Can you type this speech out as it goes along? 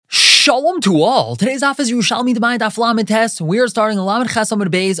Shalom to all. Today's daf is Yerushalmי Demai daf Lamed Tes. We are starting Lamed Ches Amud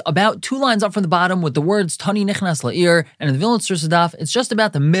Beis, about 2 lines up from the bottom with the words Tani Nichnas La'ir, and in the Vilna Tzur daf, it's just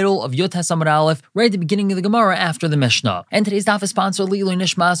about the middle of Yud Tes Amud Aleph, right at the beginning of the Gemara after the Mishnah. And today's daf is sponsored Li'ilui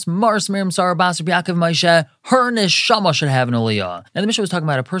Nishmas Mars Miriam Sarah Basar Yaakov Moshe. Her neshama should have an aliyah. Now the Mishnah was talking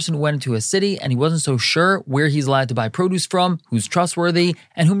about a person who went into a city and he wasn't so sure where he's allowed to buy produce from, who's trustworthy,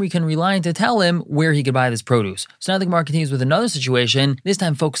 and whom we can rely on to tell him where he could buy this produce. So now the Gemara continues with another situation, this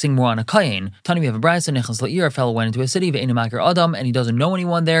time focusing more on a kayin. Tani, we have a brayso, Nichnas La'ir, a fellow went into a city, ve'einu makir adam, and he doesn't know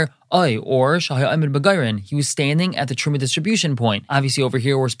anyone there. Or Shahya Amid Bagairin, he was standing at the Truma distribution point. Obviously over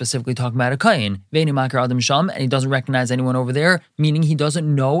here we're specifically talking about a kayin. Ve'einu makir adam sham, and he doesn't recognize anyone over there, meaning he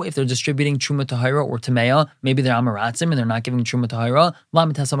doesn't know if they're distributing Truma Tahira or Tameya. Maybe they're Amaratzim and they're not giving Truma Tahira.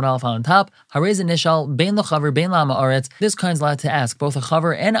 Lamed Tes Amud Aleph on top. Harez Nishal, Bein L'chaver, Bein Lama Aretz. This kain's allowed to ask both a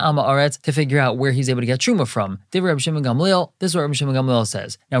chaver and Ama Aretz to figure out where he's able to get Truma from. Divrei Rabbi Shimon Gamliel, this is what Rabbi Shimon Gamliel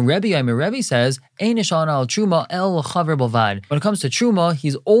says. Now Rebbe says, Ein Nishal al Truma el L'chaver Balvad. When it comes to Truma,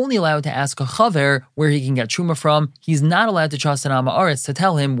 he's only allowed to ask a chaver where he can get Truma from. He's not allowed to trust an Ama Aretz to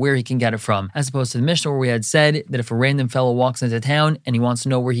tell him where he can get it from. As opposed to the Mishnah where we had said that if a random fellow walks into town and he wants to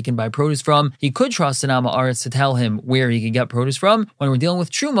know where he can buy produce from, he could trust an Ama Aretz to tell him where he can get produce from. When we're dealing with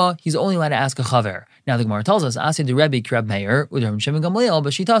Truma, he's only allowed to ask a chaver. Now the Gemara tells us, Asya de Rebbe ki Reb Meir, with Rabbi Shimon Gamliel,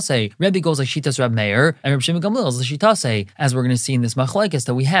 but Shitase. Rebbe goes like Shitas Reb Meir, and Rabbi Shimon Gamliel is like Shitase, as we're going to see in this machlekes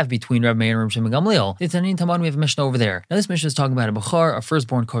that we have between Reb Meir and Rabbi Shimon Gamliel. The Tanin Taman, we have a Mishnah over there. Now this Mishnah is talking about a bechar, a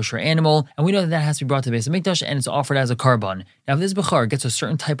firstborn kosher animal, and we know that has to be brought to the Beis Hamikdash, and it's offered as a karban. Now if this bechar gets a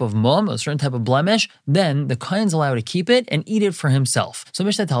certain type of mum, a certain type of blemish, then the kain's allowed to keep it and eat it for himself. So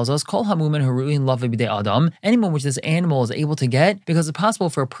Mishnah tells us, Kol hamumin haruin love b'dei adam, anyone which this animal is able to get, because it's possible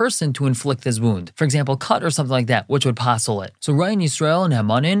for a person to inflict this wound. For example, cut or something like that, which would passel it. So Ryan Yisrael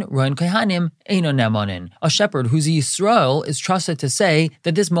Nehamanin, Ryan Kohanim, Eino Nehamanin. A shepherd who's a Yisrael is trusted to say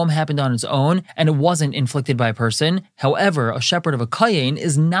that this mum happened on its own and it wasn't inflicted by a person. However, a shepherd of a Kayin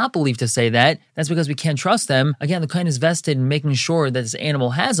is not believed to say that. That's because we can't trust them. Again, the Kayin is vested in making sure that this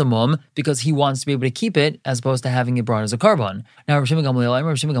animal has a mum because he wants to be able to keep it as opposed to having it brought as a karban. Now Rabbi Shimon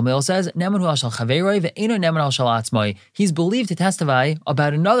Gamliel says, Neman hu al shal chaveroi ve'eino neman al shal atzmai. He's believed to testify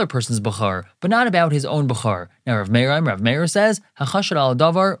about another person's bechar, but not about his own bechar. Now Rav Meir says, Hachashad al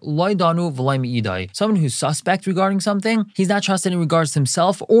davar loy danu v'loy mi'idai. Someone who's suspect regarding something, he's not trusted in regards to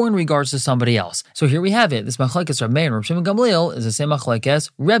himself or in regards to somebody else. So here we have it. This machlekes Rav Meir and Rav Shimon Gamliel is the same machlekes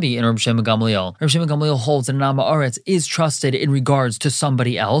Rebbe and Rav Shimon Gamliel. Rav Shimon Gamliel holds that an Ama Aretz is trusted in regards to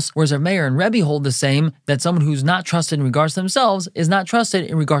somebody else, whereas Rav Meir and Rebbe hold the same, that someone who's not trusted in regards to themselves is not trusted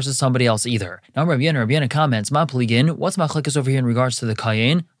in regards to somebody else either. Now Rabbi Yana comments, Ma pligin, what's machlekes over here in regards to the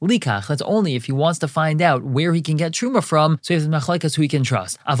kayin? Likach, that's only if he wants to find out where he can get truma from, so he has machlekes who he can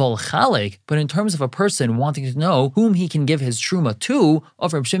trust. Avol chalek, but in terms of a person wanting to know whom he can give his truma to,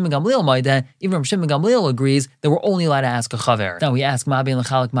 of Reb Shimon Gamliel Maida, even Reb Shimon Gamliel agrees that we're only allowed to ask a chaver. Now we ask ma bein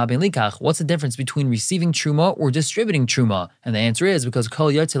lechalek, ma bein likach, what's the difference between receiving truma or distributing truma? And the answer is because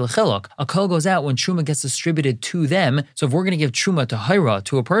kol yotze lechelok, a kol goes out when truma gets distributed to them. So if we're going to give truma to hira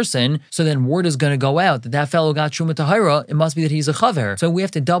to a person, so then word is going to go out that fellow got truma to hira, it must be that he's a chaver. So we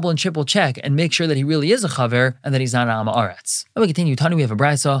have to double and triple check and make sure that he really is a chaver and that he's not an Ama Aretz. Now we continue. Tani, we have a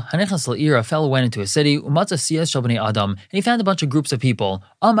brayso. Hanichnas La'ir, a fellow went into a city, umatza siyas shel bnei adam, and he found a bunch of groups of people.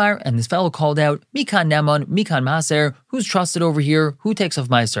 Amar, and this fellow called out, Mikan Neman, Mikan Maser, who's trusted over here, who takes off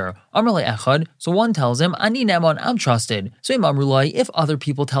Meiser? Amar le echad, so one tells him, Ani Neman, I'm trusted. So Imam Rulai, if other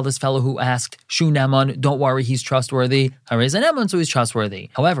people tell this fellow who asked, Shu Neman, don't worry, he's trustworthy, Hareza Neman, so he's trustworthy.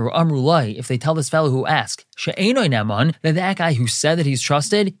 However, Amrulai, if they tell this fellow who asked, She'enoi Neman, then that guy who said that he's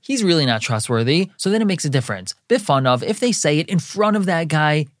trusted, he's really not trustworthy, so then it makes a difference. Bifan of, if they say it in front of that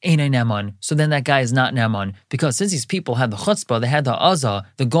guy, Einoi Neman, so then that guy is not Neman, because since these people had the chutzpah, they had the azah,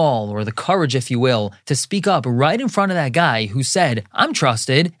 the gall, or the courage, if you will, to speak up right in front of that guy who said, I'm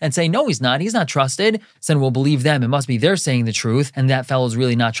trusted, and say, no, he's not trusted, so then we'll believe them, it must be they're saying the truth, and that fellow's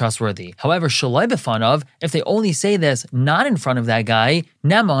really not trustworthy. However, Shalai Bifan of, if they only say this not in front of that guy,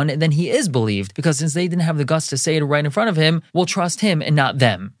 Neman, then he is believed, because since they didn't have the guts to say it right in front of him, we'll trust him and not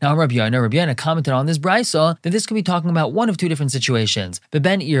them. Now Rabbi Yana commented on this brayso that this could be talking about one of two different situations.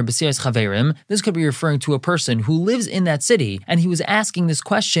 Beben ir b'siyas chaverim, this could be referring to a person who lives in that city, and he was asking this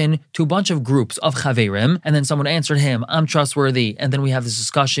question to a bunch of groups of chaverim, and then someone answered him, I'm trustworthy, and then we have this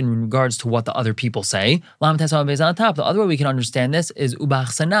discussion in regards to what the other people say. Lam Tesam Beis on top. The other way we can understand this is ubach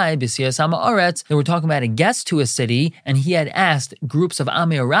sanai b'siyas Ama Aretz, that we're talking about a guest to a city, and he had asked groups of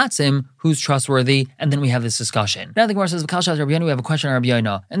Amei Ratzim, who's trustworthy, and then we have this discussion. Now the Gemara says, "V'kal shas Rabbi Yoina," we have a question on Rabbi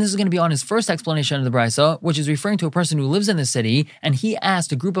Yoina, and this is going to be on his first explanation of the Brisa, which is referring to a person who lives in the city, and he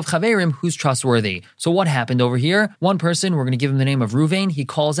asked a group of Chaverim who's trustworthy. So what happened over here? One person, we're going to give him the name of Ruvain, he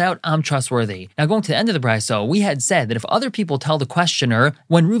calls out, "I'm trustworthy." Now going to the end of the Brisa, we had said that if other people tell the questioner,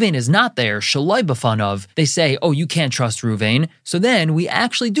 when Ruvain is not there, Shaloi B'fanav, they say, "Oh, you can't trust Ruvain," so then we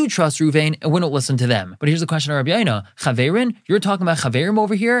actually do trust Ruvain, and we don't listen to them. But here's the question of Rabbi Yoina, Chaverin, you're talking about Chaverim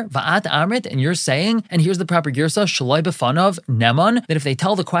over here, Va'at Amrit, and you're saying, and here's the proper girsa, Shaloi B'fanav, Neman, that if they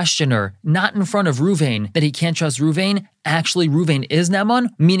tell the questioner, not in front of Ruvain, that he can't trust Ruvain, actually Ruvain is Neman,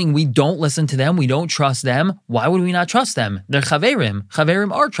 meaning we don't listen to them, we don't trust them. Why would we not trust them? They're Chaverim.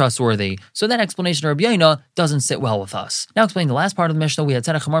 Chaverim are trustworthy. So that explanation of Rabbi Yoina doesn't sit well with us. Now explaining the last part of the Mishnah, we had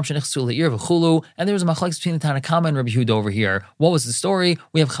said and there was a machlekes between the Tanakama and Rabbi Yehuda over here. What was the story?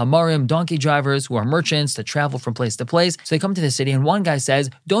 We have chamarim, donkey drivers, who are merchants that travel from place to place. So they come to the city and one guy says,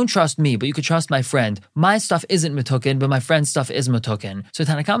 "Don't trust me, but you could trust my friend. My stuff isn't metuken, but my friend's stuff is metuken." So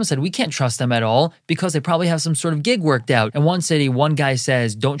Tanakama said, we can't trust them at all because they probably have some sort of gig worked out. In one city, one guy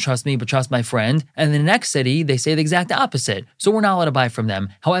says, "Don't trust me, but trust my friend." And in the next city, they say the exact opposite. So we're not allowed to buy from them.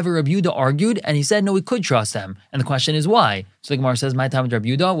 However, Rabbi Yehuda argued and he said, no, we could trust them. And the question is why? So the Gemara says, my time with Rabbi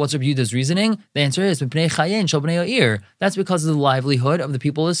Yehuda. What's Rabbi Yehuda's reasoning? The answer is, that's because of the livelihood of the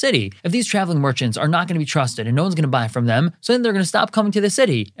people of the city. If these traveling merchants are not going to be trusted and no one's going to buy from them, so then they're going to stop coming to the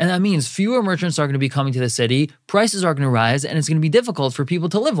city. And that means fewer merchants are going to be coming to the city, prices are going to rise, and it's going to be difficult for people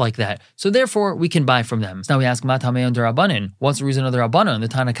to live like that. So therefore, we can buy from them. So now we ask, what's the reason of the Rabbanan, the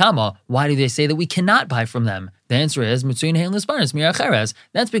Tanakama? Why do they say that we cannot buy from them? The answer is,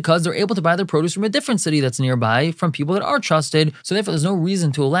 that's because they're able to buy their produce from a different city that's nearby, from people that are trusted, so therefore there's no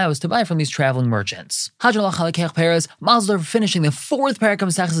reason to allow us to buy from these traveling merchants. Mazel for finishing the fourth parak of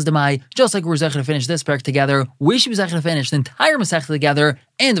Masechtas Demai, just like we're zecher to finish this parak together, we should be zecher to finish the entire Masechta together,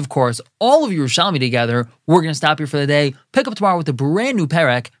 and of course, all of Yerushalmi together. We're going to stop here for the day, pick up tomorrow with a brand new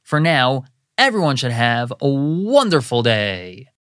parak. For now, everyone should have a wonderful day.